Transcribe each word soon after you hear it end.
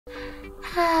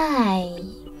Hi!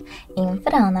 In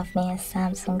front of me is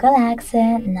Samsung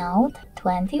Galaxy Note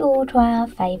 20 Ultra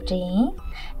 5G,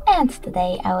 and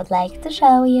today I would like to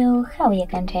show you how you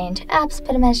can change apps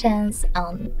permissions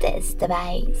on this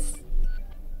device.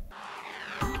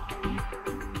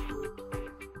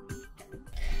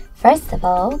 First of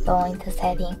all, go into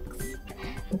Settings,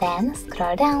 then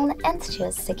scroll down and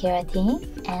choose Security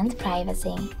and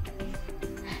Privacy.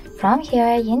 From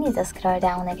here, you need to scroll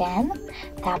down again,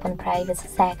 tap on Privacy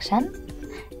section,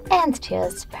 and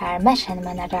choose Permission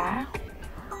Manager.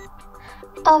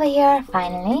 Over here,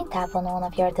 finally, tap on one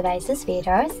of your device's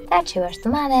features that you wish to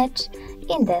manage,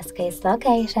 in this case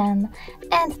location,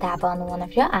 and tap on one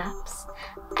of your apps.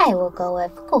 I will go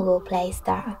with Google Play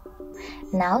Store.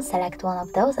 Now select one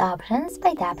of those options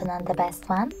by tapping on the best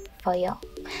one for you.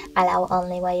 Allow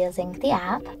only while using the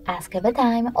app, ask every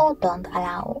time, or don't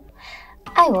allow.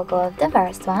 I will go with the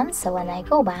first one, so when I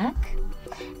go back,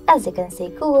 as you can see,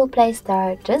 Google Play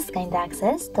Store just gained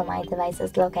access to my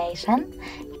device's location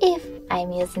if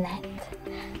I'm using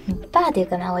it. But you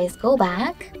can always go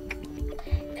back,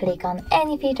 click on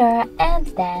any feature, and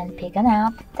then pick an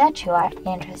app that you are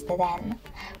interested in.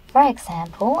 For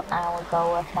example, I will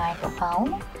go with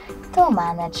microphone to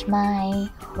manage my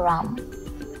ROM.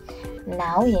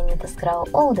 Now you need to scroll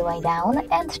all the way down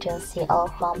and choose See All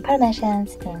Home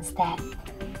Permissions instead.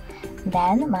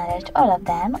 Then manage all of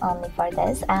them only for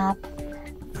this app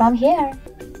from here.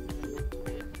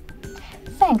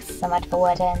 Thanks so much for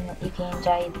watching. If you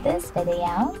enjoyed this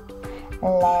video,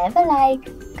 leave a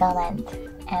like, comment,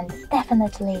 and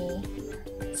definitely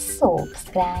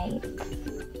subscribe.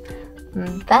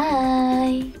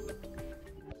 Bye!